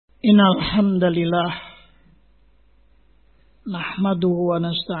Innal hamdalillah nahmaduhu wa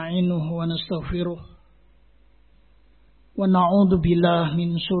nasta'inuhu wa nastaghfiruh wa na'udzu billahi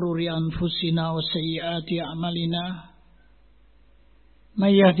min shururi anfusina wa sayyiati a'malina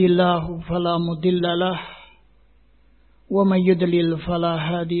may yahdihillahu fala mudilla lahu wa may yudlil fala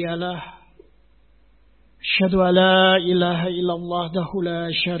hadiya lahu asyhadu an la ilaha illallah wahdahu la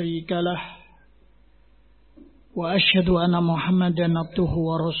syarika lahu wa asyhadu anna Muhammadan abduhu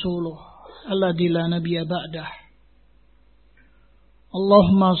wa rasuluh alladzi la nabiyya ba'dah.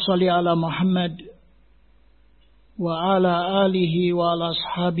 Allahumma shalli ala Muhammad wa ala alihi wa ala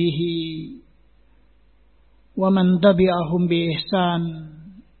ashabihi wa man tabi'ahum bi ihsan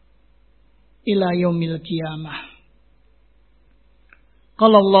ila yaumil qiyamah.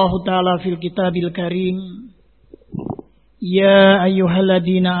 Qala Allah ta'ala fil kitabil karim, يا أيها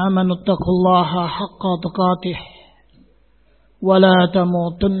الذين آمنوا اتقوا الله حق تقاته ولا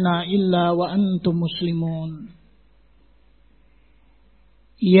تموتن إلا وأنتم مسلمون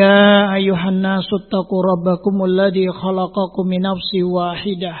يا أيها الناس اتقوا ربكم الذي خلقكم من نفس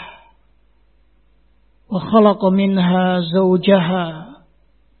واحدة وخلق منها زوجها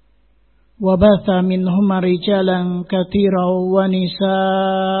وبث منهما رجالا كثيرا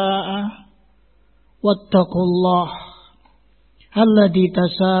ونساء واتقوا الله الذي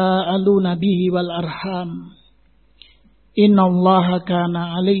تساءلون به والأرحام إن الله كان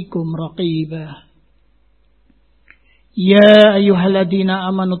عليكم رقيبا يا أيها الذين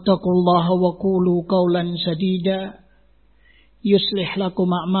آمنوا اتقوا الله وقولوا قولا سديدا يصلح لكم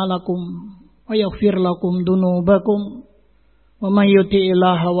أعمالكم ويغفر لكم ذنوبكم ومن يطع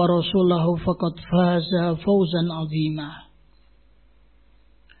الله ورسوله فقد فاز فوزا عظيما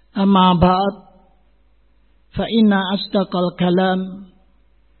أما بعد فإن أصدق الكلام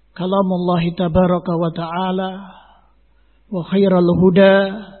كلام الله تبارك وتعالى وخير الهدى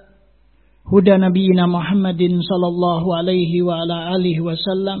هدى نبينا محمد صلى الله عليه وعلى آله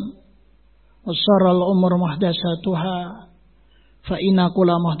وسلم وشر الأمور محدثاتها فإن كل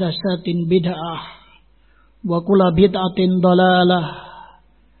محدثات بدعة وكل بدعة ضلالة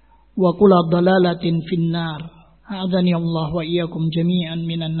وكل ضلالة في النار أعاذني الله وإياكم جميعا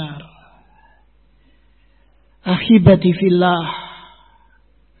من النار. Akhibati fillah,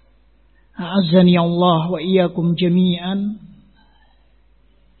 a'azzani Allah wa iyyakum jami'an.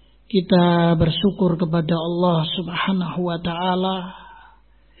 Kita bersyukur kepada Allah Subhanahu wa ta'ala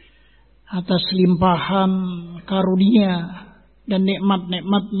atas limpahan karunia dan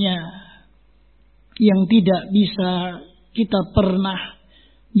nikmat-nikmatnya yang tidak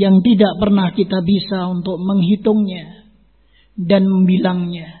pernah kita bisa untuk menghitungnya dan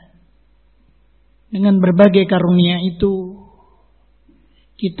membilangnya. Dengan berbagai karunia itu,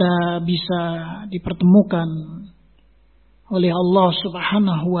 kita bisa dipertemukan oleh Allah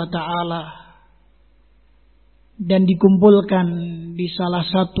Subhanahu wa ta'ala dan dikumpulkan di salah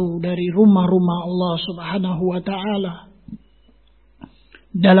satu dari rumah-rumah Allah Subhanahu wa ta'ala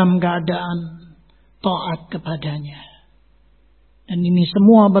dalam keadaan taat kepadanya. Dan ini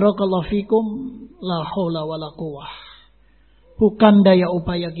semua barakallahu fikum la haula wala quwwah, bukan daya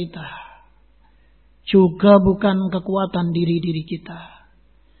upaya kita, juga bukan kekuatan diri kita,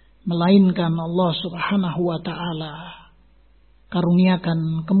 melainkan Allah Subhanahu wa ta'ala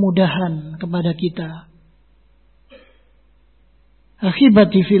karuniakan kemudahan kepada kita.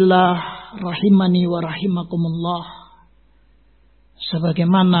 Akhibati fillah rahimani wa rahimakumullah,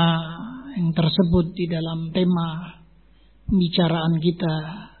 sebagaimana yang tersebut di dalam tema pembicaraan kita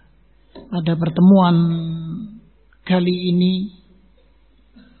pada pertemuan kali ini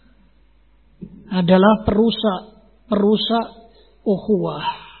adalah perusak ukhuwah.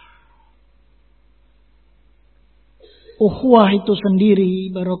 Ukhuwah itu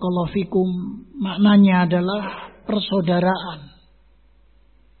sendiri barakallahu fikum maknanya adalah persaudaraan.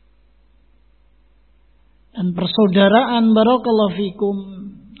 Dan persaudaraan barakallahu fikum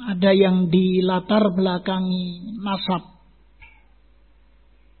ada yang dilatar belakangi nasab,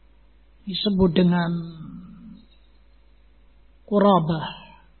 disebut dengan qurabah,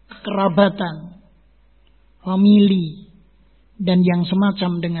 kerabatan, famili, dan yang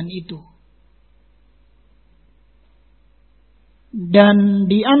semacam dengan itu. Dan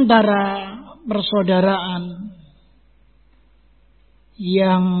di antara persaudaraan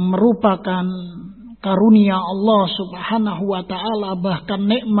yang merupakan karunia Allah Subhanahu wa ta'ala, bahkan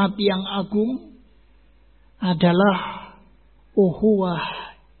nikmat yang agung, adalah ukhuwah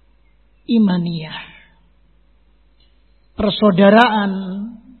imaniyah. Persaudaraan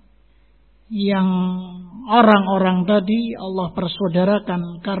yang orang-orang tadi Allah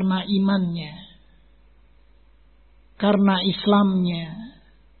persaudarakan karena imannya, karena Islamnya,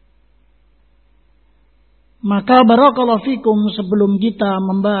 Maka barakallahu fikum, sebelum kita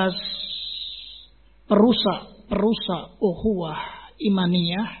membahas perusak ukhuwah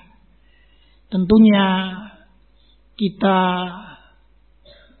imaniyah, tentunya kita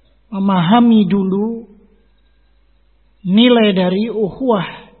memahami dulu nilai dari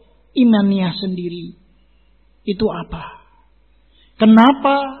ukhuwah imaniyah sendiri itu apa.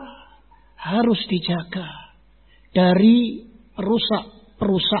 Kenapa harus dijaga dari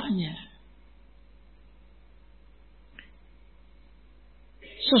perusak-perusaknya.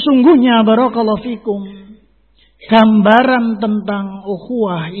 Sesungguhnya barakallahu fikum, gambaran tentang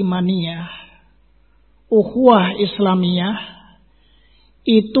ukhuwah imaniyah, ukhuwah islamiyah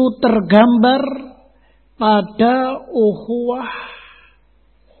itu tergambar pada ukhuwah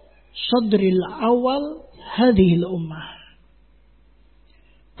sadril awal hadhil ummah.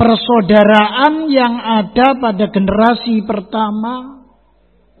 Persaudaraan yang ada pada generasi pertama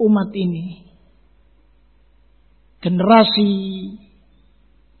umat ini. Generasi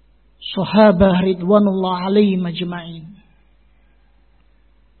sahabat ridwanullah alaihim ajma'in.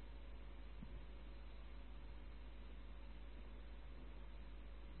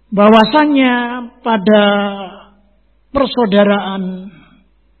 Bahwasanya pada persaudaraan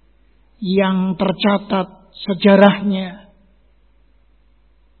yang tercatat sejarahnya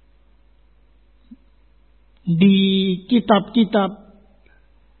di kitab-kitab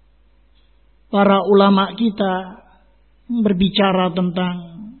para ulama kita berbicara tentang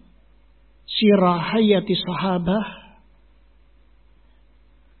sirah hayati sahabah,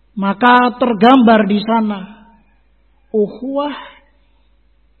 maka tergambar di sana ukhuwah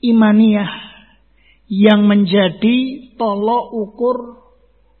imaniyah yang menjadi tolok ukur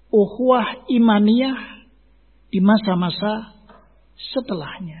ukhuwah imaniyah di masa-masa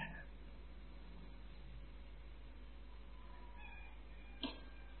setelahnya.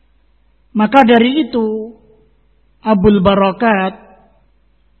 Maka dari itu Abul Barakat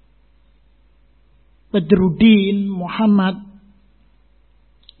Badruddin Muhammad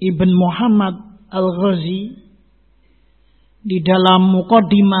Ibn Muhammad Al-Ghazi di dalam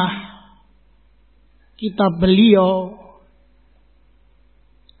muqaddimah kitab beliau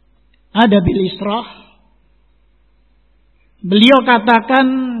Adabil Isra, beliau katakan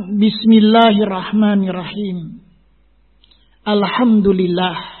Bismillahirrahmanirrahim.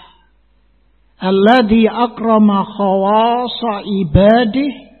 Alhamdulillah alladzi akrama khawasa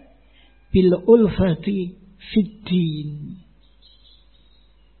ibadih bil ulfati fid din.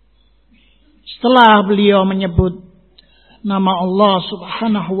 Setelah beliau menyebut nama Allah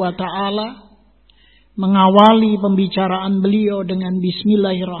Subhanahu wa taala, mengawali pembicaraan beliau dengan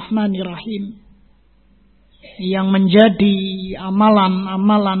Bismillahirrahmanirrahim, yang menjadi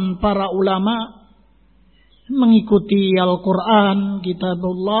amalan-amalan para ulama mengikuti Al-Quran,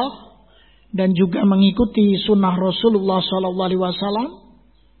 kitabullah, dan juga mengikuti sunnah Rasulullah SAW.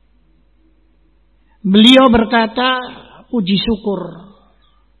 Beliau berkata, puji syukur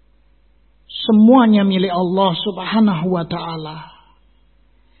semuanya milik Allah Subhanahu wa ta'ala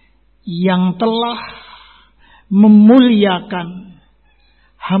yang telah memuliakan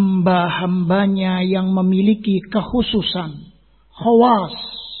hamba-hambanya yang memiliki kekhususan khawas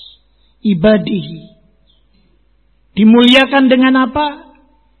ibadihi. Dimuliakan dengan apa?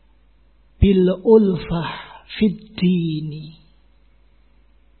 Bil ulfah fid dini.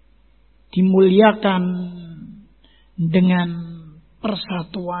 Dimuliakan dengan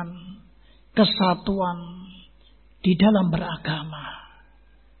persatuan, kesatuan di dalam beragama.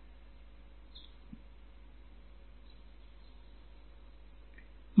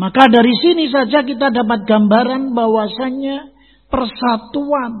 Maka dari sini saja kita dapat gambaran bahwasanya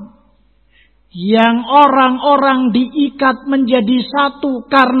persatuan yang orang-orang diikat menjadi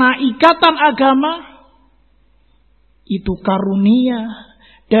satu karena ikatan agama itu karunia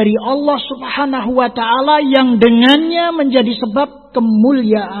dari Allah Subhanahu wa ta'ala yang dengannya menjadi sebab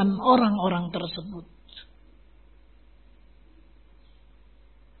kemuliaan orang-orang tersebut.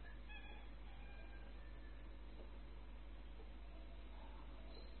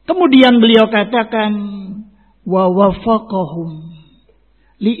 Kemudian beliau katakan wa wafaqahum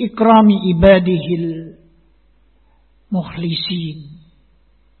li ikrami ibadihil mukhlisin,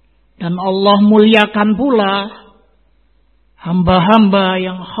 dan Allah muliakan pula hamba-hamba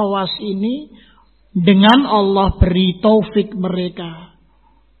yang khawas ini dengan Allah beri taufik mereka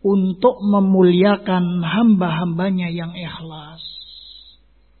untuk memuliakan hamba-hambanya yang ikhlas.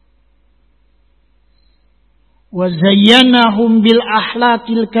 Wa zayyanahum bil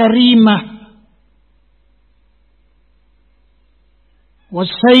ahlakil karimah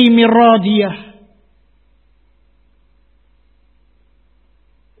wasaymi radiyah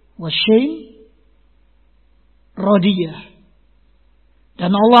wasyaim radiyah.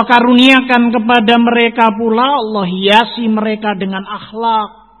 Dan Allah karuniakan kepada mereka pula, Allah hiasi mereka dengan akhlak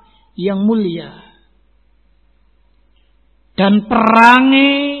yang mulia. Dan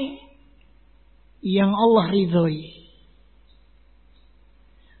perangai yang Allah ridhoi.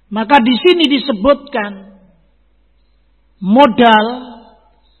 Maka di sini disebutkan modal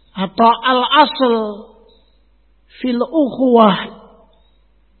atau al-asl fil ukhuwah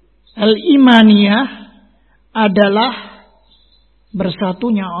al-imaniyah adalah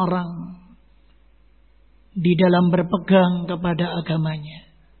bersatunya orang di dalam berpegang kepada agamanya.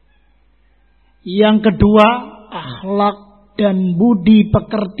 Yang kedua, akhlak dan budi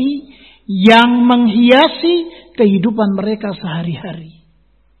pekerti yang menghiasi kehidupan mereka sehari-hari.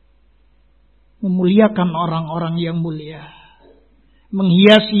 Memuliakan orang-orang yang mulia.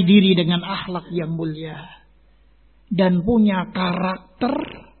 Menghiasi diri dengan akhlak yang mulia. Dan punya karakter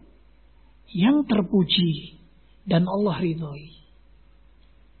yang terpuji dan Allah ridhoi.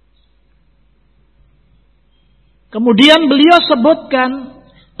 Kemudian beliau sebutkan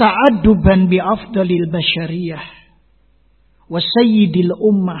ta'adduban bi afdalil basyariyah wa sayyidil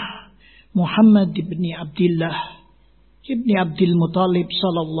ummah Muhammad ibni Abdullah ibni Abdul Muttalib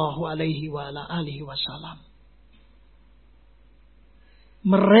sallallahu alaihi wa ala alihi wasallam.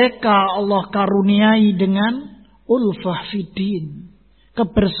 Mereka Allah karuniai dengan ulfah fiddin,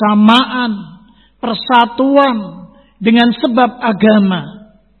 kebersamaan, persatuan dengan sebab agama.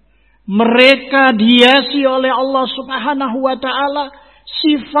 Mereka dihiasi oleh Allah Subhanahu wa ta'ala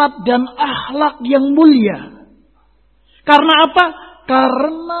sifat dan akhlak yang mulia. Karena apa?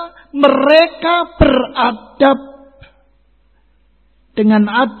 Karena mereka beradab dengan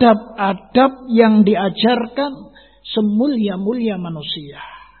adab-adab yang diajarkan semulia-mulia manusia.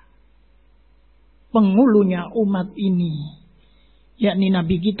 Penghulunya umat ini, yakni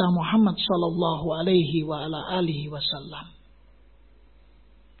Nabi kita Muhammad sallallahu alaihi wa ala alihi wasallam.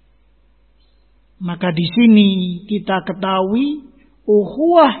 Maka di sini kita ketahui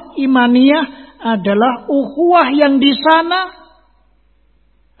ukhuwah imaniyah adalah ukhuwah yang di sana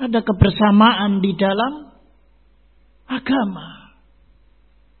ada kebersamaan di dalam agama.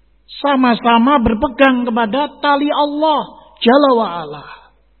 Sama-sama berpegang kepada tali Allah Jalla wa'ala.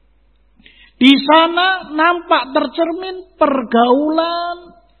 Di sana nampak tercermin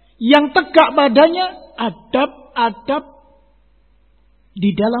pergaulan yang tegak padanya adab-adab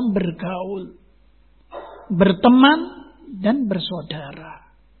di dalam bergaul, berteman dan bersaudara.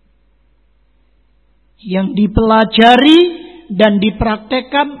 Yang dipelajari dan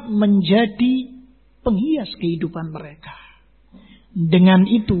dipraktekkan menjadi penghias kehidupan mereka. Dengan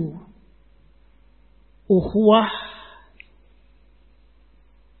itu, ukhuwah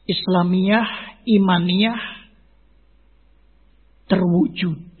Islamiyah, imaniyah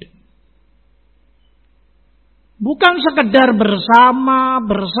terwujud. Bukan sekedar bersama,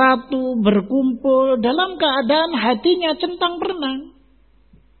 bersatu, berkumpul dalam keadaan hatinya centang berenang.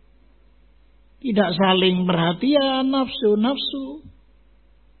 Tidak saling perhatian, nafsu-nafsu.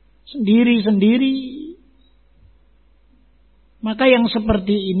 Sendiri-sendiri. Maka yang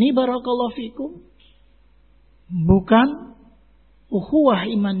seperti ini barakallahu fikum bukan ukhuwah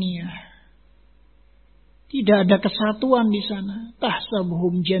imaniyah. Tidak ada kesatuan di sana.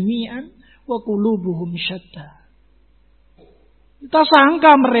 Tahsabuhum jami'an wa qulubuhum syatta. Kita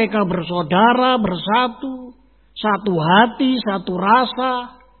sangka mereka bersaudara, bersatu, satu hati, satu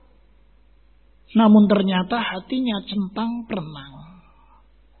rasa. Namun ternyata hatinya centang perenang.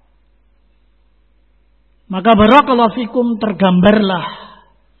 Maka barakallahu fikum tergambarlah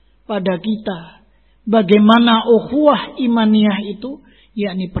pada kita bagaimana ukhuwah imaniyah itu,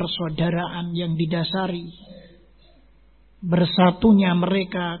 yakni persaudaraan yang didasari bersatunya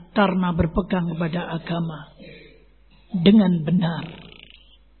mereka karena berpegang kepada agama dengan benar.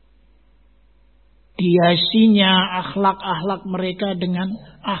 Dihiasinya akhlak-akhlak mereka dengan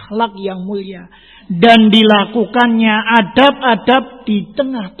akhlak yang mulia. Dan dilakukannya adab-adab di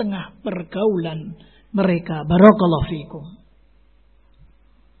tengah-tengah pergaulan mereka. Barakallahu fikum.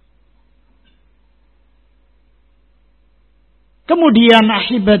 Kemudian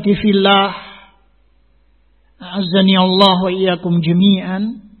ahibati fillah, azani Allah wa iyyakum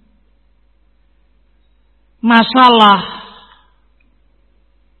jami'an. Masalah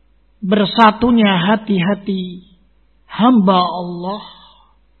bersatunya hati-hati hamba Allah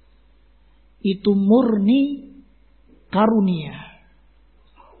itu murni karunia.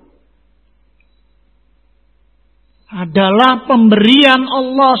 Adalah pemberian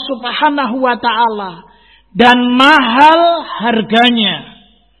Allah Subhanahu wa ta'ala dan mahal harganya,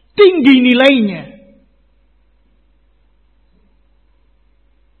 tinggi nilainya.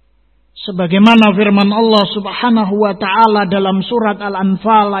 Sebagaimana firman Allah Subhanahu wa taala dalam surat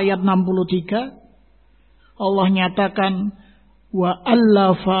Al-Anfal ayat 63, Allah nyatakan wa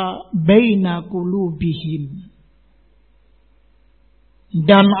allafa baina qulubihim.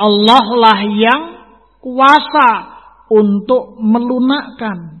 Dan Allah lah yang kuasa untuk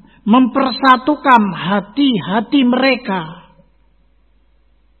melunakkan, mempersatukan hati-hati mereka.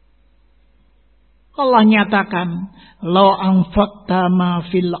 Allah nyatakan, "Law anfaqta ma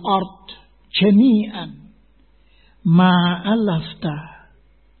fil ard jami'an ma alafta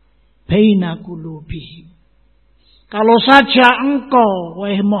baina qulubihim." Kalau saja engkau,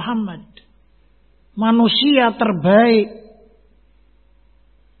 wahai Muhammad, manusia terbaik,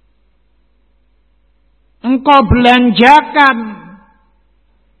 engkau belanjakan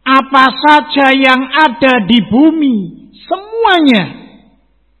apa saja yang ada di bumi, semuanya,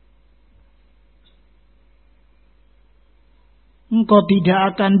 engkau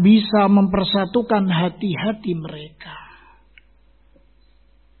tidak akan bisa mempersatukan hati-hati mereka.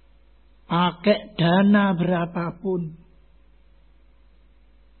 Pakai dana berapapun.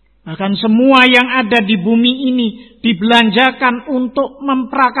 Bahkan semua yang ada di bumi ini dibelanjakan untuk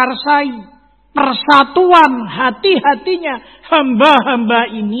memprakarsai persatuan hati-hatinya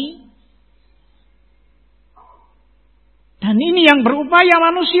hamba-hamba ini. Dan ini yang berupaya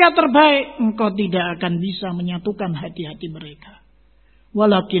manusia terbaik. Engkau tidak akan bisa menyatukan hati-hati mereka.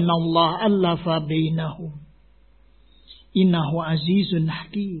 Walakin Allah allafa bainahum. Innahu azizun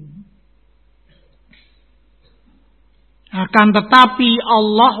hakim. Akan tetapi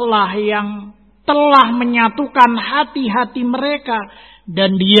Allah lah yang telah menyatukan hati-hati mereka.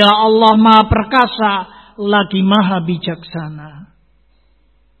 Dan Dia Allah Maha Perkasa, lagi Maha Bijaksana.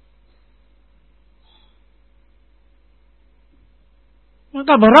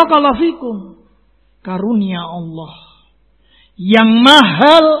 Maka barakallahu fikum, karunia Allah yang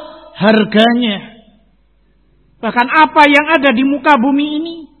mahal harganya. Bahkan apa yang ada di muka bumi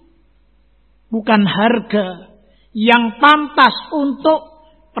ini bukan harga yang pantas untuk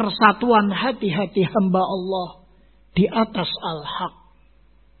persatuan hati-hati hamba Allah di atas al-haq.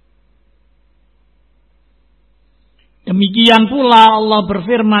 Demikian pula Allah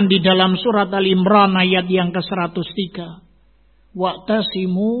berfirman di dalam surat Al-Imran ayat yang ke-103.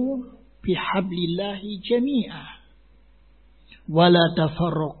 Wa'tasimu bihablillahi jami'ah wa la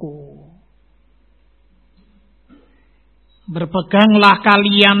tafarraqu. Berpeganglah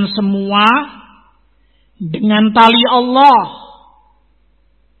kalian semua dengan tali Allah,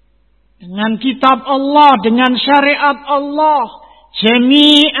 dengan kitab Allah, dengan syariat Allah,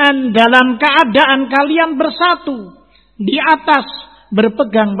 jami'an, dalam keadaan kalian bersatu di atas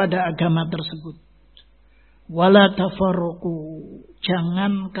berpegang pada agama tersebut. Wala tafarruqu,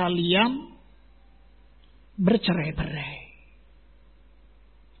 jangan kalian bercerai-berai.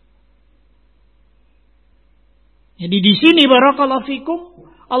 Jadi di sini barakallahu fikum,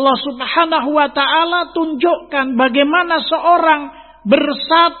 Allah Subhanahu wa taala tunjukkan bagaimana seorang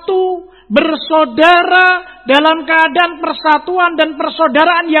bersatu, bersaudara dalam keadaan persatuan dan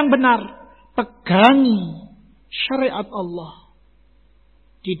persaudaraan yang benar. Pegangi syariat Allah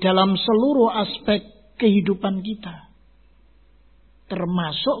di dalam seluruh aspek kehidupan kita,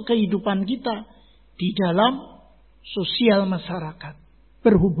 termasuk kehidupan kita di dalam sosial masyarakat,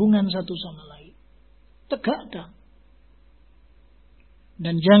 berhubungan satu sama lain, tegakkan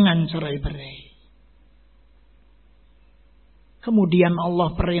dan jangan cerai-berai. Kemudian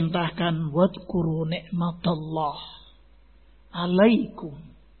Allah perintahkan wadhkuru ni'matallah alaikum,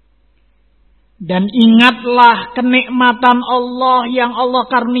 dan ingatlah kenikmatan Allah yang Allah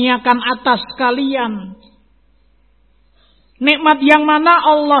karuniakan atas kalian. Nikmat yang mana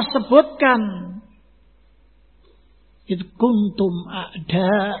Allah sebutkan, id kuntum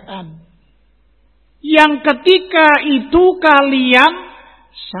a'daan, yang ketika itu kalian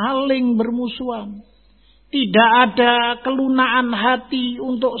saling bermusuhan. Tidak ada kelunaan hati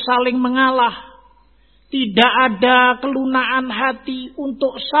untuk saling mengalah. Tidak ada kelunaan hati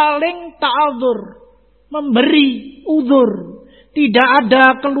untuk saling ta'adzur, memberi uzur. Tidak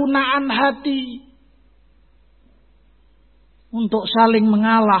ada kelunaan hati untuk saling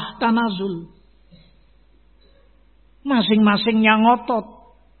mengalah, tanazul. Masing-masingnya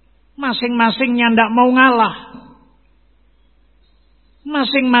ngotot, masing-masingnya tidak mau ngalah,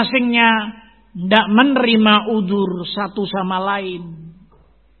 masing-masingnya tidak menerima uzur satu sama lain.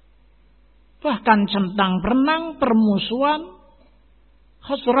 Bahkan centang perenang, permusuhan,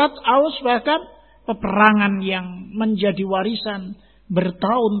 hasrat, aus, bahkan peperangan yang menjadi warisan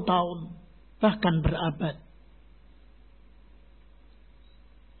bertahun-tahun, bahkan berabad.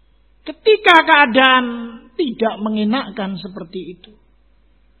 Ketika keadaan tidak mengenakkan seperti itu,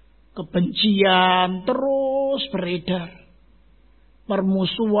 kebencian terus beredar,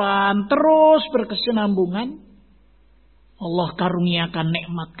 permusuhan terus berkesinambungan, Allah karuniakan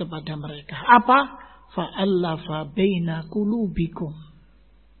nikmat kepada mereka. Apa? Fa'allafa baina qulubikum.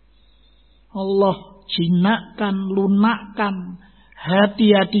 Allah jinakkan, lunakkan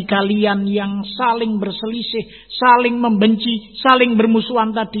hati-hati kalian yang saling berselisih, saling membenci, saling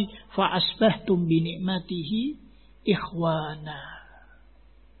bermusuhan tadi. Fa'asbahtum bi ni'matihi ikhwana.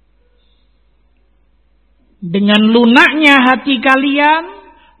 Dengan lunaknya hati kalian,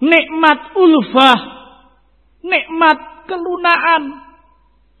 nikmat ulfah, nikmat kelunaan,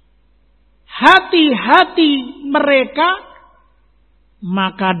 hati-hati mereka,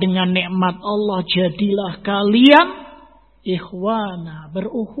 maka dengan nikmat Allah jadilah kalian ikhwana,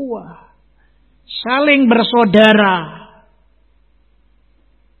 berukhuwah, saling bersaudara.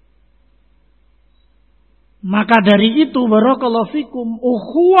 Maka dari itu barakallahu fikum,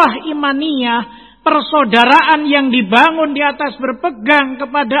 ukhuwah imaniyah, persaudaraan yang dibangun di atas berpegang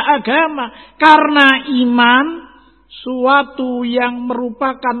kepada agama karena iman, suatu yang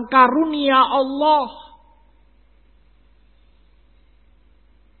merupakan karunia Allah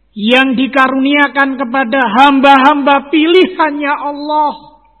yang dikaruniakan kepada hamba-hamba pilihannya Allah,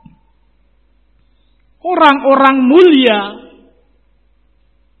 orang-orang mulia.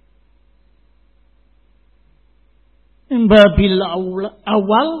 Babil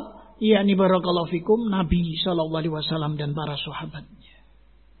awal, yakni barakallahu fikum, Nabi SAW dan para sahabatnya,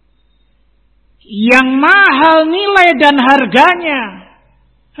 yang mahal nilai dan harganya.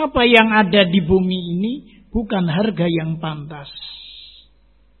 Apa yang ada di bumi ini bukan harga yang pantas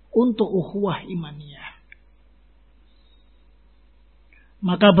untuk ukhuwah imaniyah.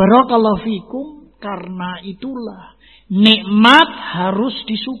 Maka barakallahu fikum, karena itulah nikmat harus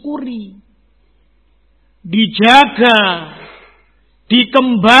disyukuri, dijaga,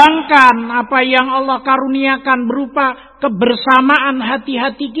 dikembangkan apa yang Allah karuniakan berupa kebersamaan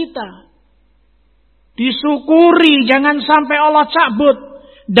hati-hati kita. Disyukuri, jangan sampai Allah cabut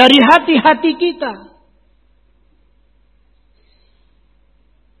dari hati-hati kita.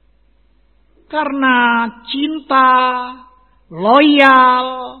 Karena cinta, loyal,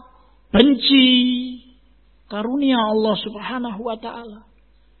 benci, karunia Allah Subhanahu wa ta'ala.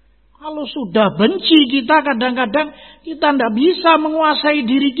 Kalau sudah benci kita, kadang-kadang kita tidak bisa menguasai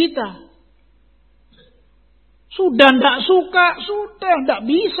diri kita. Sudah tidak suka, sudah tidak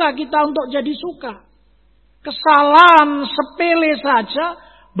bisa kita untuk jadi suka. Kesalahan sepele saja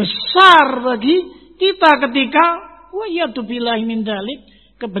besar bagi kita ketika wa yatubillahi min dzalik,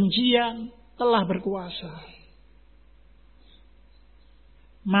 kebencian telah berkuasa.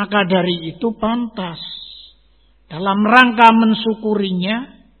 Maka dari itu pantas dalam rangka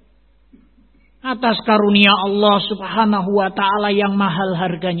mensyukurinya atas karunia Allah Subhanahu wa ta'ala yang mahal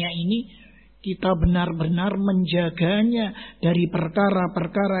harganya ini, kita benar-benar menjaganya dari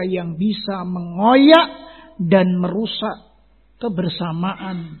perkara-perkara yang bisa mengoyak dan merusak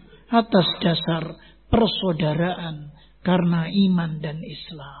kebersamaan atas dasar persaudaraan karena iman dan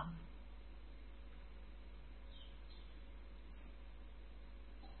Islam.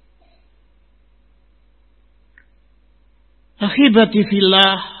 Akhibati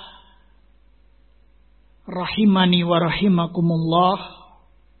fillah, rahimani wa rahimakumullah.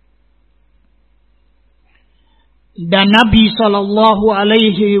 Dan Nabi sallallahu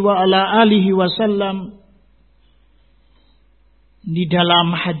alaihi wa ala alihi wasallam di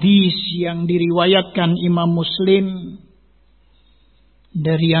dalam hadis yang diriwayatkan Imam Muslim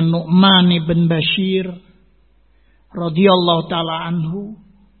dari An-Nu'man ibn Bashir radhiyallahu taala anhu,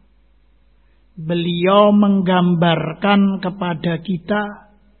 beliau menggambarkan kepada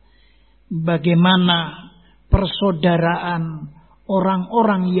kita bagaimana persaudaraan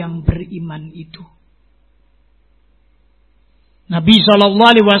orang-orang yang beriman itu. Nabi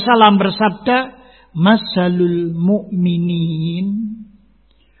SAW bersabda, masalul mu'minin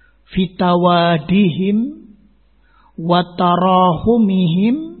fitawadihim wa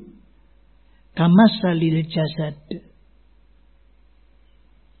tarahumihim kamasalil jasad.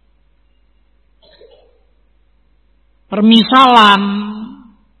 Permisalan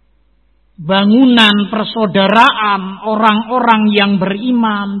bangunan persaudaraan orang-orang yang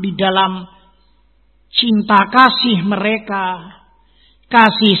beriman di dalam cinta kasih mereka,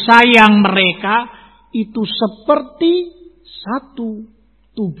 kasih sayang mereka, itu seperti satu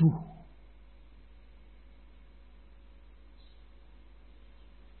tubuh.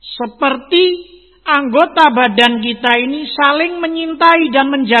 Seperti anggota badan kita ini saling menyintai dan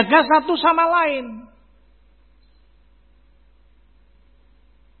menjaga satu sama lain.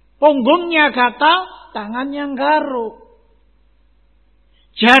 Punggungnya gatal, tangannya garuk.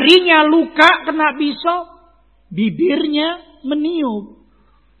 Jarinya luka kena pisau, bibirnya meniup.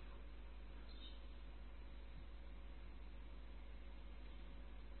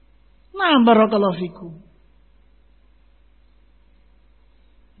 Nah, barakallahu fikum.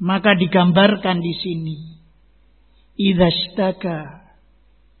 Maka digambarkan di sini, idza ishtaka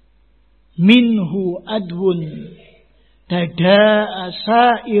minhu adwun tada'a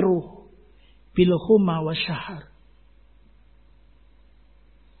sa'iruh bil huma wa syahar.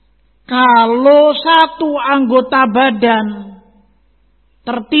 Kalau satu anggota badan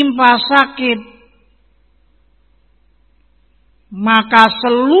tertimpa sakit, maka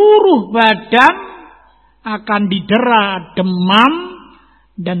seluruh badan akan didera demam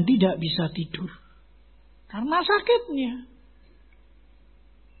dan tidak bisa tidur karena sakitnya.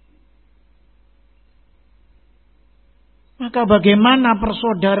 Maka bagaimana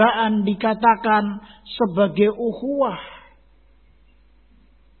persaudaraan dikatakan sebagai ukhuwah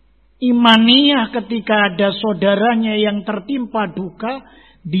imaniyah ketika ada saudaranya yang tertimpa duka,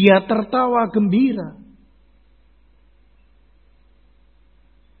 dia tertawa gembira.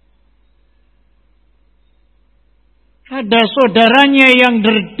 Ada saudaranya yang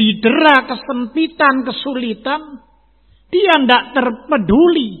didera kesempitan, kesulitan, dia tidak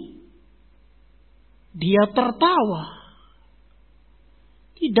terpeduli. Dia tertawa.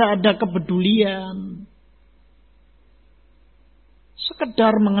 Tidak ada kepedulian.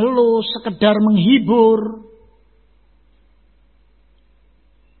 Sekedar mengeluh, sekedar menghibur.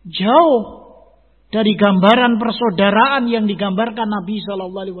 Jauh dari gambaran persaudaraan yang digambarkan Nabi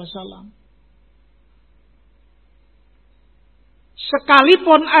SAW.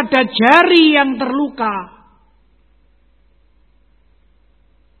 Sekalipun ada jari yang terluka,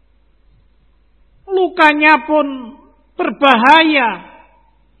 lukanya pun berbahaya,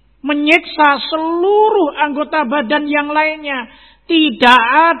 menyiksa seluruh anggota badan yang lainnya. Tidak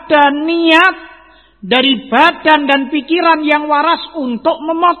ada niat dari badan dan pikiran yang waras untuk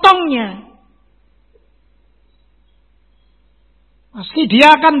memotongnya. Pasti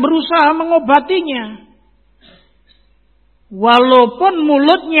dia akan berusaha mengobatinya. Walaupun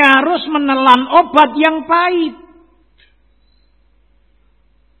mulutnya harus menelan obat yang pahit.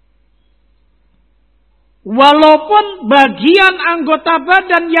 Walaupun bagian anggota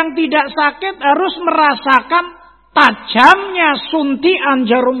badan yang tidak sakit harus merasakan tajamnya suntikan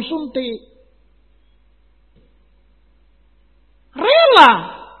jarum suntik. Rela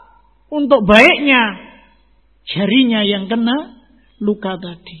untuk baiknya jarinya yang kena luka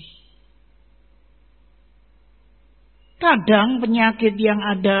tadi. Kadang penyakit yang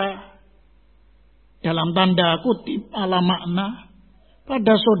ada dalam tanda kutip ala makna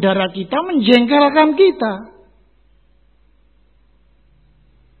pada saudara kita menjengkelkan kita.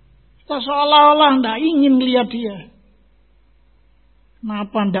 Kita seolah-olah tidak ingin lihat dia.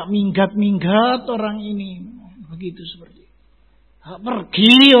 Kenapa tidak minggat-minggat orang ini? Begitu seperti itu.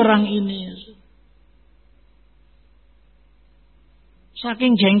 Pergi orang ini.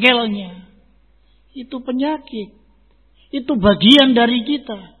 Saking jengkelnya. Itu penyakit. Itu bagian dari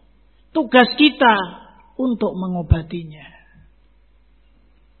kita. Tugas kita untuk mengobatinya.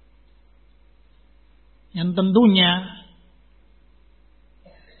 Yang tentunya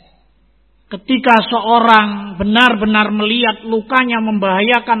ketika seorang benar-benar melihat lukanya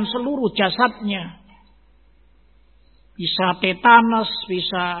membahayakan seluruh jasadnya. Bisa tetanus,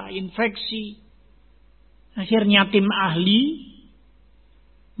 bisa infeksi. Akhirnya tim ahli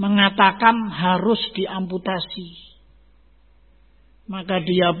mengatakan harus diamputasi. Maka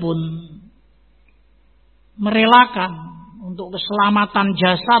dia pun merelakan untuk keselamatan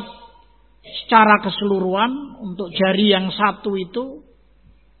jasad secara keseluruhan, untuk jari yang satu itu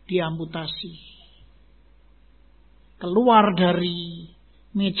diamputasi. Keluar dari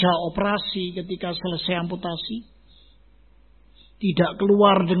meja operasi ketika selesai amputasi, tidak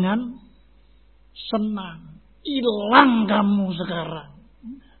keluar dengan senang. Hilang kamu sekarang.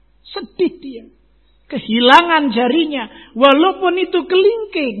 Sedih dia. Kehilangan jarinya. Walaupun itu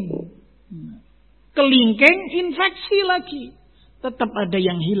kelingking. Kelingking infeksi lagi. Tetap ada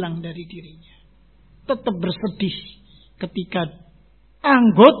yang hilang dari dirinya. Tetap bersedih ketika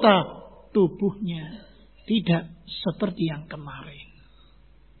anggota tubuhnya tidak seperti yang kemarin.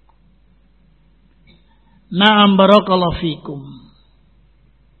 Na'am barakallahu fikum.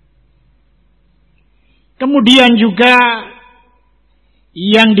 Kemudian juga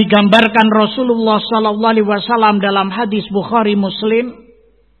yang digambarkan Rasulullah SAW dalam hadis Bukhari Muslim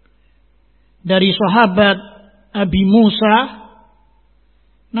dari sahabat Abi Musa,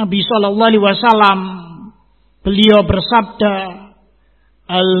 Nabi SAW beliau bersabda,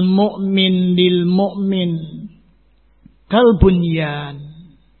 al-mu'min lil mu'min kal bunyan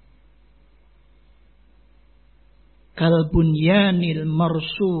Kalbunyanil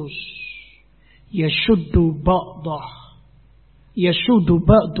marsus yashuddu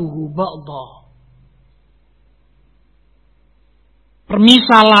ba'duhu ba'dah.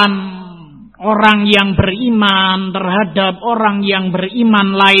 Permisalan orang yang beriman terhadap orang yang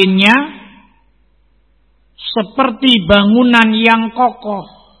beriman lainnya seperti bangunan yang kokoh,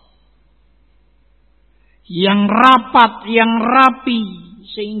 yang rapat, yang rapi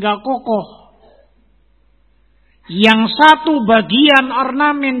sehingga kokoh. Yang satu bagian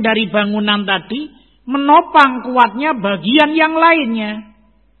ornamen dari bangunan tadi menopang kuatnya bagian yang lainnya.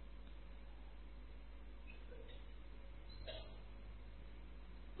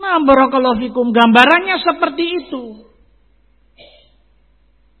 Nah, barakallahu fikum, gambarannya seperti itu.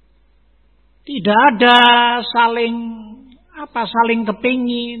 Tidak ada saling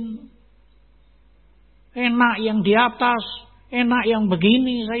kepingin. Enak yang di atas, enak yang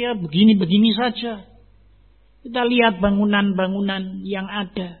begini, saya begini-begini saja. Kita lihat bangunan-bangunan yang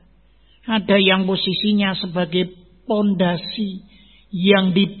ada. Ada yang posisinya sebagai pondasi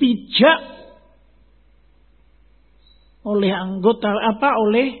yang dipijak oleh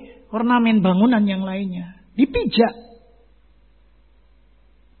oleh ornamen bangunan yang lainnya. Dipijak.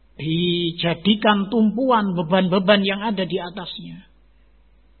 Dijadikan tumpuan beban-beban yang ada di atasnya.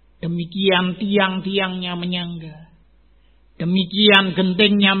 Demikian tiang-tiangnya menyangga. Demikian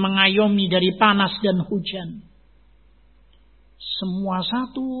gentengnya mengayomi dari panas dan hujan. Semua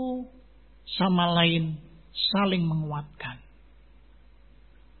satu sama lain saling menguatkan.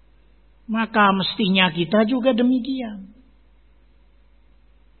 Maka mestinya kita juga demikian.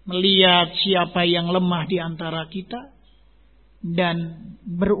 Melihat siapa yang lemah di antara kita dan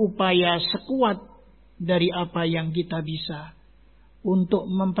berupaya sekuat dari apa yang kita bisa untuk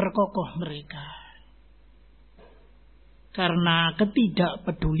memperkokoh mereka. Karena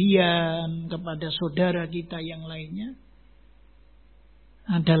ketidakpedulian kepada saudara kita yang lainnya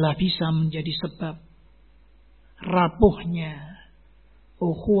adalah bisa menjadi sebab rapuhnya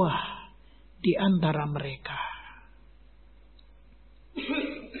ukhuwah di antara mereka.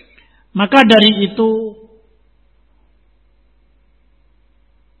 Maka dari itu,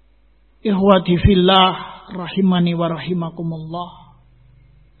 ikhwati fillah rahimani wa rahimakumullah,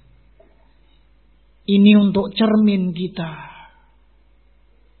 ini untuk cermin kita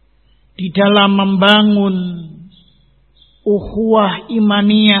di dalam membangun ukhuwah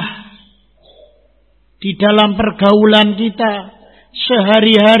imaniyah di dalam pergaulan kita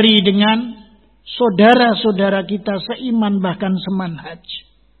sehari-hari dengan saudara-saudara kita seiman bahkan semanhaj.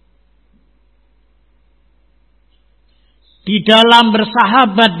 Di dalam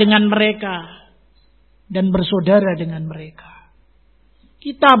bersahabat dengan mereka dan bersaudara dengan mereka.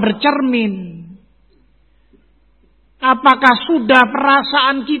 Kita bercermin. Apakah sudah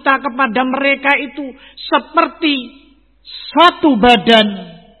perasaan kita kepada mereka itu seperti satu badan,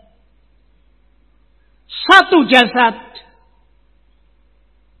 satu jasad,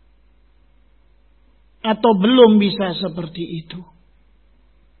 atau belum bisa seperti itu?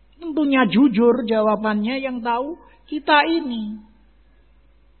 Tentunya jujur jawabannya, yang tahu kita ini.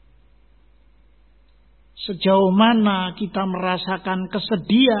 Sejauh mana kita merasakan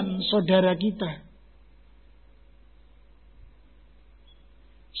kesedihan saudara kita?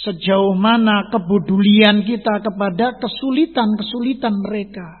 Sejauh mana kepedulian kita kepada kesulitan-kesulitan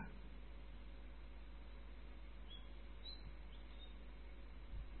mereka?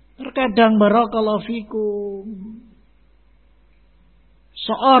 Terkadang barakallahu fikum,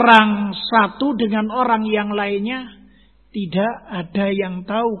 seorang satu dengan orang yang lainnya tidak ada yang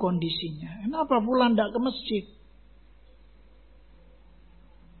tahu kondisinya. Kenapa fulan tidak ke masjid?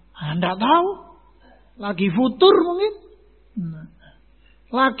 Tidak tahu. Lagi futur mungkin.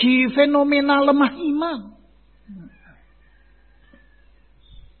 Lagi fenomena lemah iman.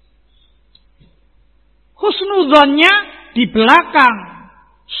 Husnudzonnya di belakang,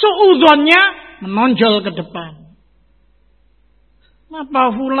 suudzonnya menonjol ke depan.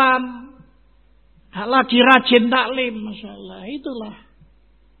 Kenapa fulan lagi rajin taklim, masyaallah, itulah.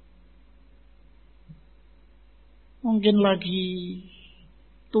 Mungkin lagi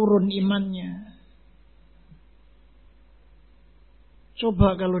turun imannya.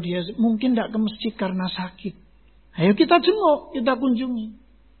 Coba kalau dia mungkin tidak ke masjid karena sakit. Ayo kita jenguk, kita kunjungi.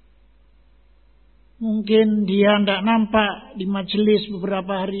 Mungkin dia tidak nampak di majelis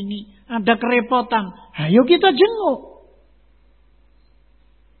beberapa hari ini. Ada kerepotan. Ayo kita jenguk.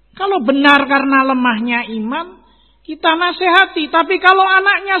 Kalau benar karena lemahnya iman, kita nasihati. Tapi kalau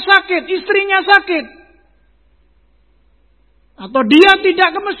anaknya sakit, istrinya sakit, atau dia tidak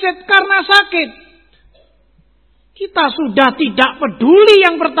ke masjid karena sakit, Kita sudah tidak peduli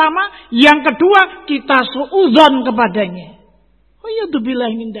yang pertama, yang kedua kita suudzon kepadanya.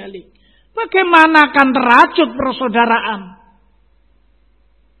 Wa'iyadzubillahi min dzalik. Bagaimana akan terajut persaudaraan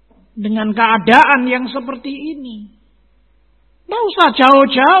dengan keadaan yang seperti ini? Tidak usah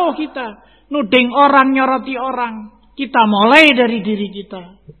jauh-jauh kita nuding orang, nyoroti orang. Kita mulai dari diri kita.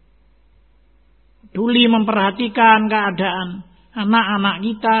 Peduli memperhatikan keadaan anak-anak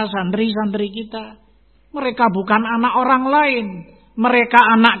kita, santri-santri kita. Mereka bukan anak orang lain. Mereka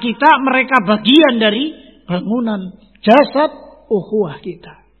anak kita, mereka bagian dari bangunan jasad ukhuwah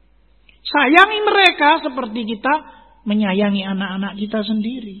kita. Sayangi mereka seperti kita menyayangi anak-anak kita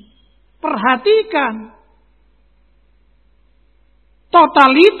sendiri. Perhatikan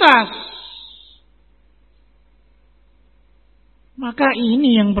totalitas. Maka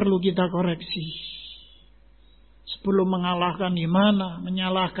ini yang perlu kita koreksi. Sebelum mengalahkan gimana,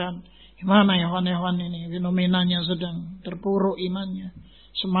 menyalahkan gimana hewan-hewan ini, fenomenanya sedang terpuruk imannya,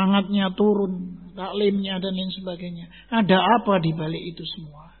 semangatnya turun, taklimnya dan lain sebagainya. Ada apa di balik itu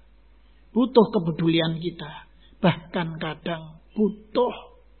semua? Butuh kepedulian kita, bahkan kadang butuh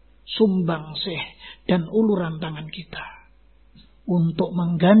sumbangsih dan uluran tangan kita untuk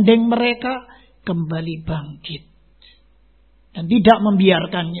menggandeng mereka kembali bangkit dan tidak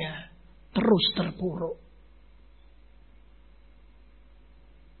membiarkannya terus terpuruk.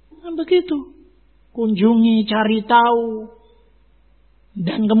 Nah, begitu. Kunjungi, cari tahu.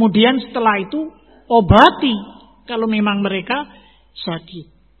 Dan kemudian setelah itu obati kalau memang mereka sakit.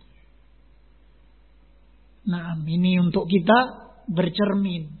 Nah, ini untuk kita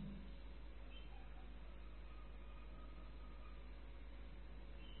bercermin.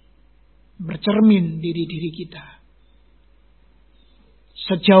 Bercermin diri-diri kita.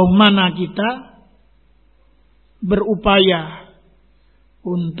 Sejauh mana kita berupaya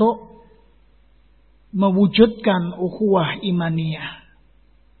untuk mewujudkan ukhuwah imaniyah.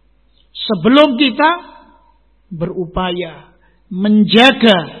 Sebelum kita berupaya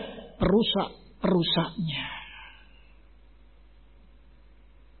menjaga perusak-perusaknya.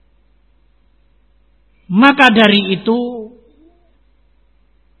 Maka dari itu,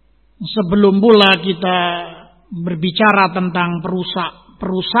 sebelum pula kita berbicara tentang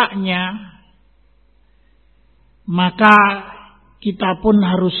perusaknya, maka kita pun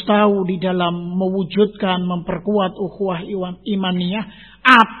harus tahu di dalam mewujudkan, memperkuat ukhuwah imaniyah,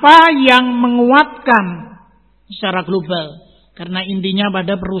 apa yang menguatkan secara global. Karena intinya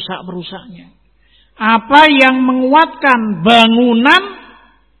pada perusak-perusaknya. Apa yang menguatkan bangunan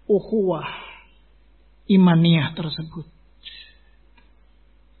ukhuwah imaniyah tersebut.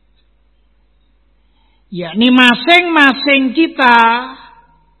 Yakni masing-masing kita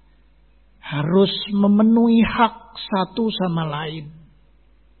harus memenuhi hak satu sama lain.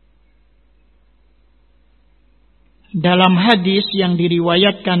 Dalam hadis yang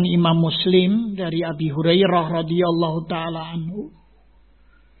diriwayatkan Imam Muslim dari Abi Hurairah radhiyallahu taala anhu,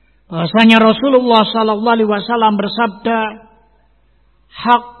 bahwasanya Rasulullah sallallahu alaihi wasallam bersabda,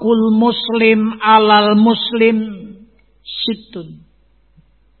 "Haqqul muslim 'alal muslim sittun."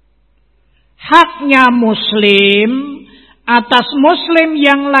 Haknya muslim atas muslim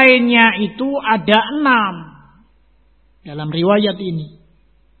yang lainnya itu ada 6 dalam riwayat ini.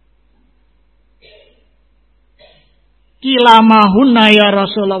 Qila ma hunna ya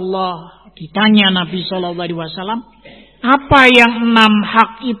Rasulullah, ditanya Nabi sallallahu alaihi wasallam, apa yang 6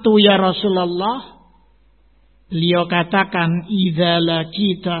 hak itu ya Rasulullah? Beliau katakan, idza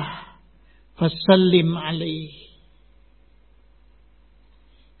laqita fasallim alaihi.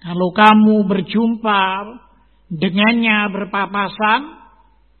 Kalau kamu berjumpa dengannya berpapasan,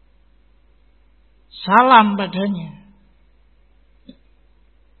 salam padanya.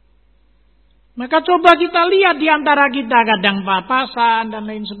 Maka coba kita lihat di antara kita kadang papasan dan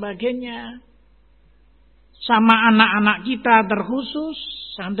lain sebagainya. Sama anak-anak kita terkhusus,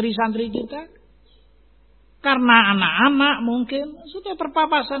 santri-santri kita. Karena anak-anak mungkin sudah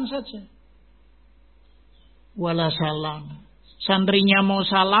berpapasan saja. Wala salam. Santrinya mau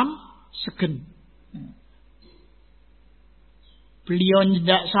salam, segen. Beliau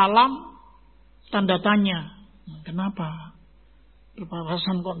tidak salam, tanda tanya. Kenapa?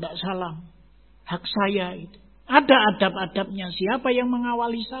 Berpapasan kok tidak salam? Hak saya itu. Ada adab-adabnya. Siapa yang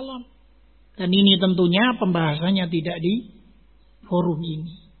mengawali salam? Dan ini tentunya pembahasannya tidak di forum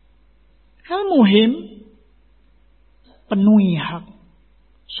ini. Hal muhim, penuhi hak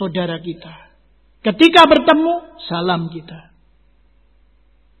saudara kita. Ketika bertemu, salam kita.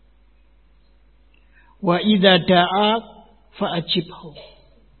 Wa idza da'ak fa'ajibhu.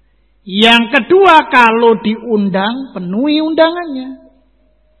 Yang kedua, kalau diundang, penuhi undangannya.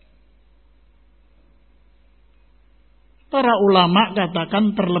 Para ulama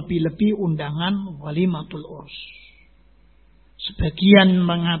katakan terlebih-lebih undangan walimatul urs. Sebagian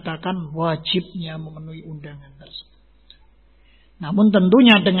mengatakan wajibnya memenuhi undangan tersebut. Namun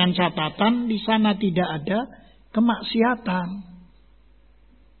tentunya dengan catatan di sana tidak ada kemaksiatan.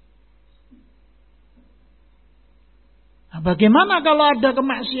 Nah, bagaimana kalau ada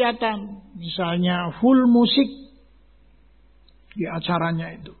kemaksiatan? Misalnya full musik di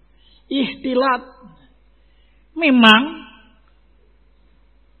acaranya itu. Ikhtilat. Memang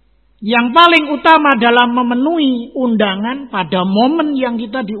yang paling utama dalam memenuhi undangan pada momen yang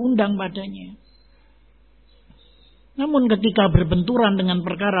kita diundang padanya. Namun ketika berbenturan dengan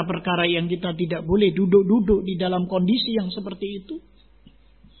perkara-perkara yang kita tidak boleh duduk-duduk di dalam kondisi yang seperti itu,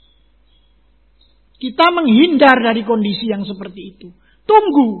 kita menghindar dari kondisi yang seperti itu.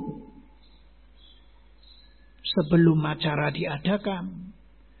 Tunggu sebelum acara diadakan,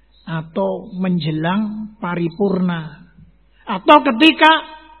 atau menjelang paripurna, atau ketika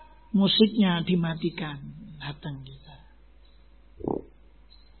musiknya dimatikan, datang kita.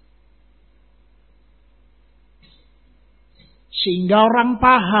 Sehingga orang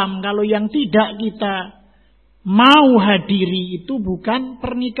paham kalau yang tidak kita mau hadiri itu bukan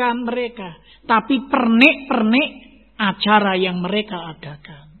pernikahan mereka, tapi pernik-pernik acara yang mereka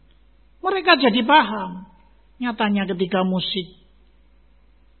adakan. Mereka jadi paham. Nyatanya ketika musik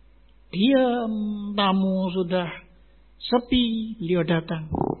diam, tamu sudah sepi, beliau datang.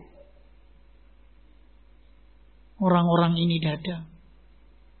 Orang-orang ini datang.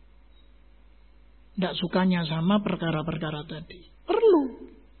 Tidak sukanya sama perkara-perkara tadi. Perlu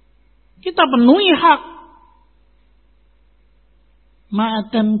kita penuhi hak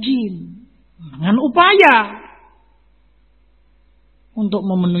ma'atamkin, dengan upaya untuk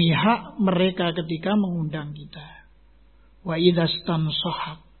memenuhi hak mereka ketika mengundang kita. Wa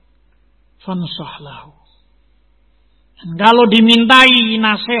idzastansahat fansah lahu. Dan kalau dimintai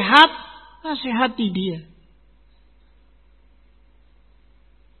nasihat, nasihati dia.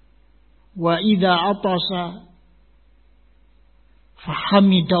 Wa idza atasa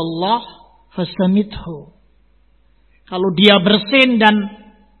fahamidallah fasamithu. Kalau dia bersin dan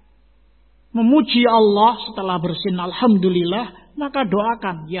memuji Allah setelah bersin alhamdulillah, maka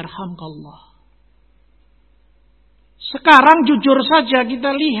doakan yarhamkallah. Sekarang jujur saja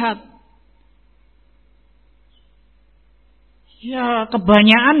kita lihat, ya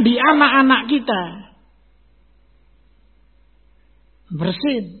kebanyakan di anak-anak kita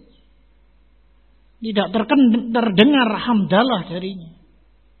bersin, tidak terdengar hamdalah darinya.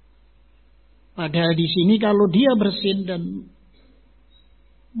 Padahal di sini kalau dia bersin dan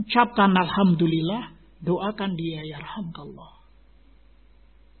ucapkan alhamdulillah, doakan dia yarhamkallah.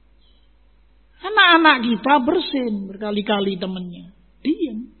 Anak-anak kita bersin berkali-kali temannya,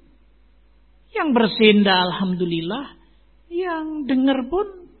 diam. Yang bersin dah alhamdulillah, yang dengar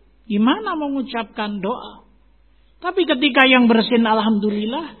pun gimana mengucapkan doa. Tapi ketika yang bersin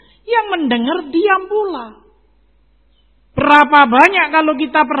alhamdulillah, yang mendengar diam pula. Berapa banyak kalau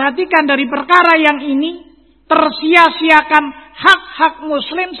kita perhatikan dari perkara yang ini tersia-siakan hak-hak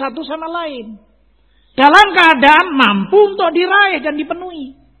muslim satu sama lain. Dalam keadaan mampu untuk diraih dan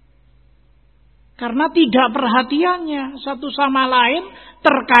dipenuhi. Karena tidak perhatiannya satu sama lain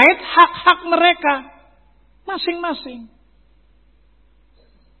terkait hak-hak mereka masing-masing.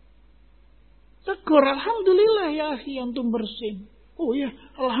 Tegur, alhamdulillah ya akhi antum bersin. Oh ya,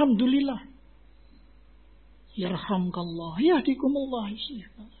 alhamdulillah. Yarhamkallah, yahdikumullah.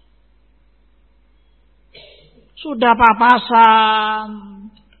 Sudah papasan,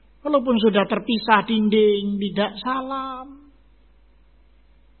 walaupun sudah terpisah dinding, tidak salam.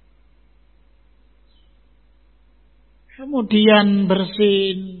 Kemudian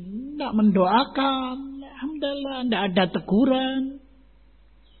bersin, tidak mendoakan, alhamdulillah, tidak ada teguran.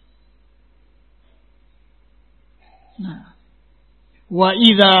 Nah, wa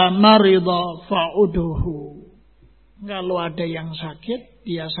idza marida fa'uduhu. Kalau ada yang sakit,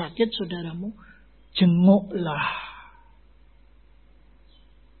 dia sakit saudaramu, jenguklah.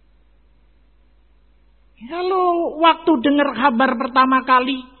 Kalau waktu dengar kabar pertama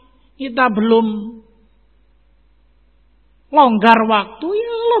kali kita belum longgar waktu,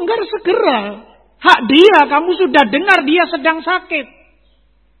 ya longgar segera. Hak dia, kamu sudah dengar dia sedang sakit.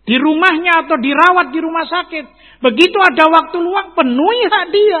 Di rumahnya atau dirawat di rumah sakit. Begitu ada waktu luang, penuhi hak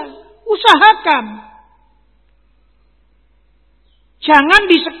dia. Usahakan. Jangan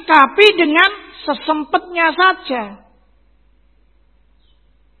disekapi dengan sesempatnya saja.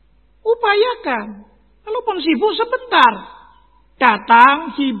 Upayakan. Walaupun sibuk sebentar.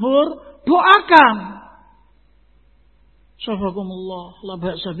 Datang, hibur, doakan. Sahabakumullah, la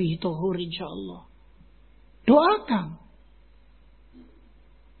ba'sa bihi tuhur insyaallah. Doakan.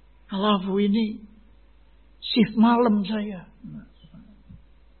 Alafu ini shift malam saya.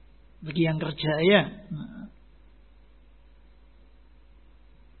 Bagi yang kerja ya.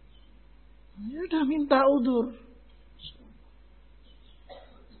 Ya udah minta udzur.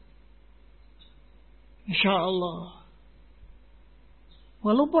 Insya Allah.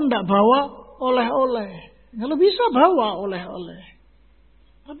 Walaupun tidak bawa oleh-oleh. Kalau bisa bawa oleh-oleh.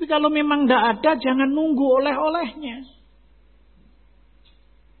 Tapi kalau memang tidak ada, jangan nunggu oleh-olehnya.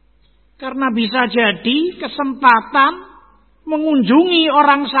 Karena bisa jadi kesempatan mengunjungi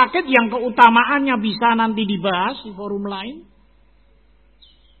orang sakit yang keutamaannya bisa nanti dibahas di forum lain.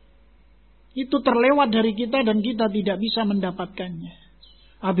 Itu terlewat dari kita dan kita tidak bisa mendapatkannya.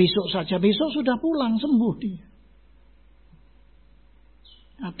 Besok saja, besok sudah pulang, sembuh dia.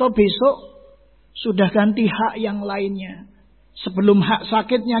 Atau besok sudah ganti hak yang lainnya. Sebelum hak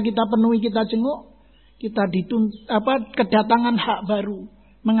sakitnya kita penuhi, kita jenguk, kita kedatangan hak baru,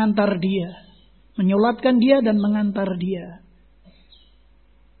 mengantar dia, menyolatkan dia dan mengantar dia,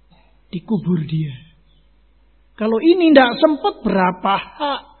 dikubur dia. Kalau ini tidak sempat, berapa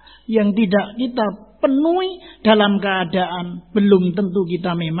hak yang tidak kita penuhi dalam keadaan belum tentu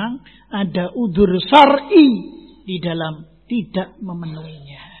kita memang ada udzur syar'i di dalam tidak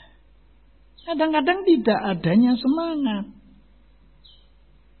memenuhinya. Kadang-kadang tidak adanya semangat.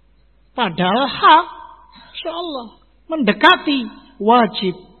 Padahal hak, insyaallah, mendekati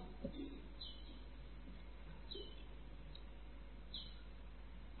wajib.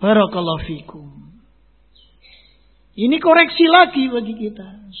 Barakallahu fikum. Ini koreksi lagi bagi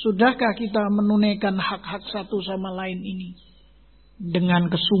kita. Sudahkah kita menunaikan hak-hak satu sama lain ini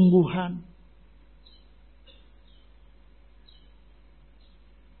dengan kesungguhan?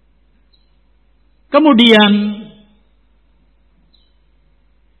 Kemudian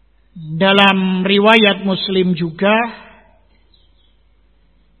dalam riwayat Muslim juga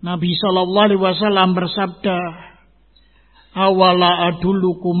Nabi sallallahu alaihi wasallam bersabda, "Awala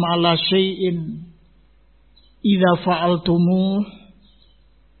adullukum ala syai'in idza fa'altumu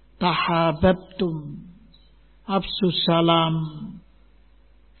tahabbtum afsus salam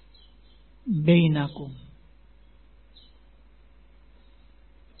bainakum."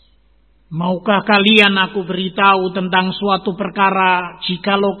 Maukah kalian aku beritahu tentang suatu perkara,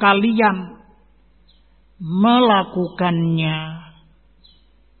 jikalau kalian melakukannya,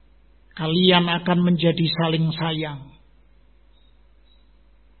 kalian akan menjadi saling sayang.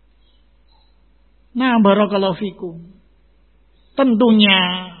 Nah, barakallahu fikum.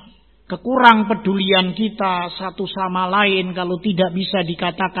 Tentunya kekurang pedulian kita satu sama lain kalau tidak bisa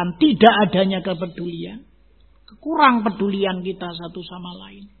dikatakan tidak adanya kepedulian. Kekurang pedulian kita satu sama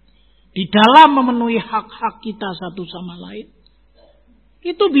lain di dalam memenuhi hak-hak kita satu sama lain.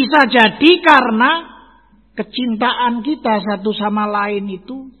 Itu bisa jadi karena kecintaan kita satu sama lain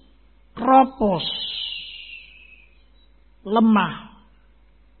itu kropos, lemah.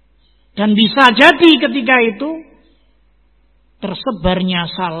 Dan bisa jadi ketika itu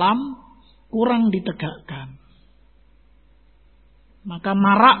tersebarnya salam kurang ditegakkan. Maka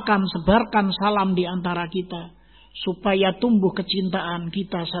marakkan, sebarkan salam di antara kita supaya tumbuh kecintaan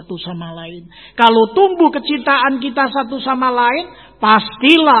kita satu sama lain. Kalau tumbuh kecintaan kita satu sama lain,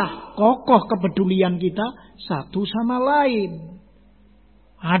 pastilah kokoh kepedulian kita satu sama lain.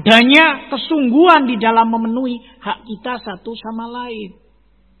 Adanya kesungguhan di dalam memenuhi hak kita satu sama lain.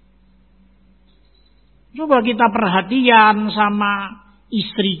 Coba kita perhatian sama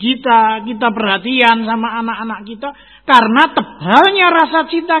istri kita, kita perhatian sama anak-anak kita, karena tebalnya rasa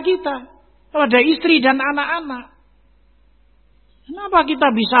cinta kita pada istri dan anak-anak. Kenapa kita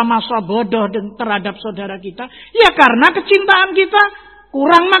bisa masa bodoh terhadap saudara kita? Ya karena kecintaan kita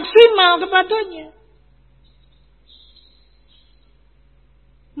kurang maksimal kepadanya.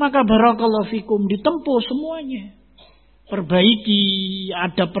 Maka barakallahu fikum, ditempuh semuanya. Perbaiki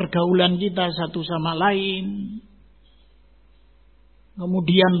adab pergaulan kita satu sama lain.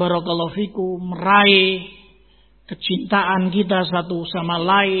 Kemudian barakallahu fikum, meraih kecintaan kita satu sama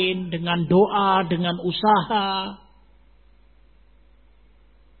lain dengan doa, dengan usaha.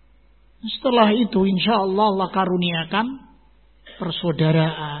 Setelah itu insya Allah Allah karuniakan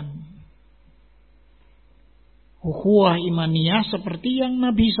persaudaraan, ukhuwah imaniyah seperti yang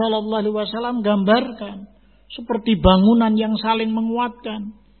Nabi SAW gambarkan, seperti bangunan yang saling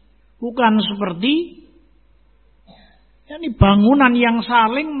menguatkan, bukan seperti bangunan yang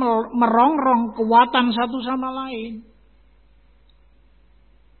saling merongrong kekuatan satu sama lain.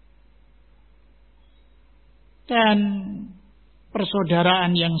 Dan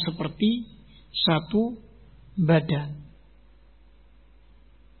persaudaraan yang seperti satu badan.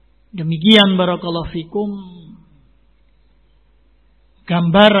 Demikian barakallahu fikum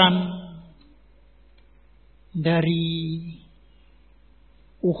gambaran dari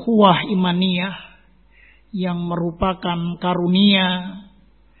ukhuwah imaniyah yang merupakan karunia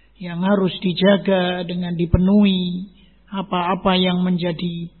yang harus dijaga dengan dipenuhi apa-apa yang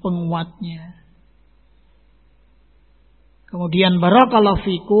menjadi penguatnya. Kemudian barakallahu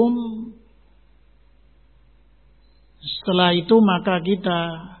fikum, setelah itu maka kita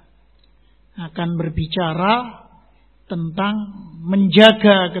akan berbicara tentang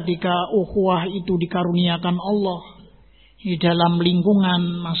menjaga ketika ukhuwah itu dikaruniakan Allah di dalam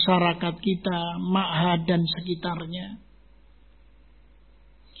lingkungan masyarakat kita, ma'had dan sekitarnya,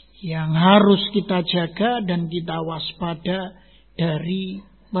 yang harus kita jaga dan kita waspada dari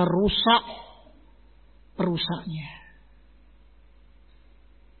perusaknya.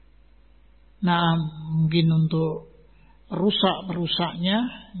 Nah, mungkin untuk perusak-perusaknya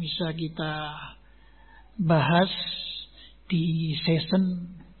bisa kita bahas di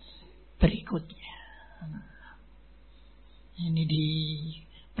season berikutnya. Ini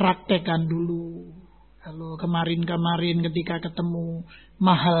dipraktekkan dulu. Kalau kemarin ketika ketemu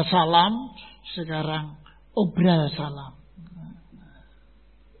mahal salam, sekarang obral salam.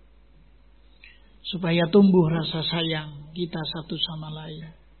 Supaya tumbuh rasa sayang kita satu sama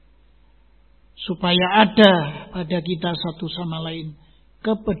lain. Supaya ada pada kita satu sama lain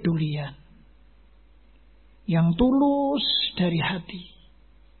kepedulian yang tulus dari hati.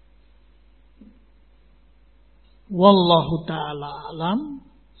 Wallahu ta'ala alam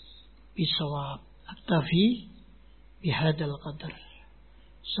bisawab. Aktafi bihadal qadar.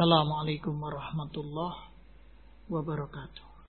 Assalamualaikum warahmatullahi wabarakatuh.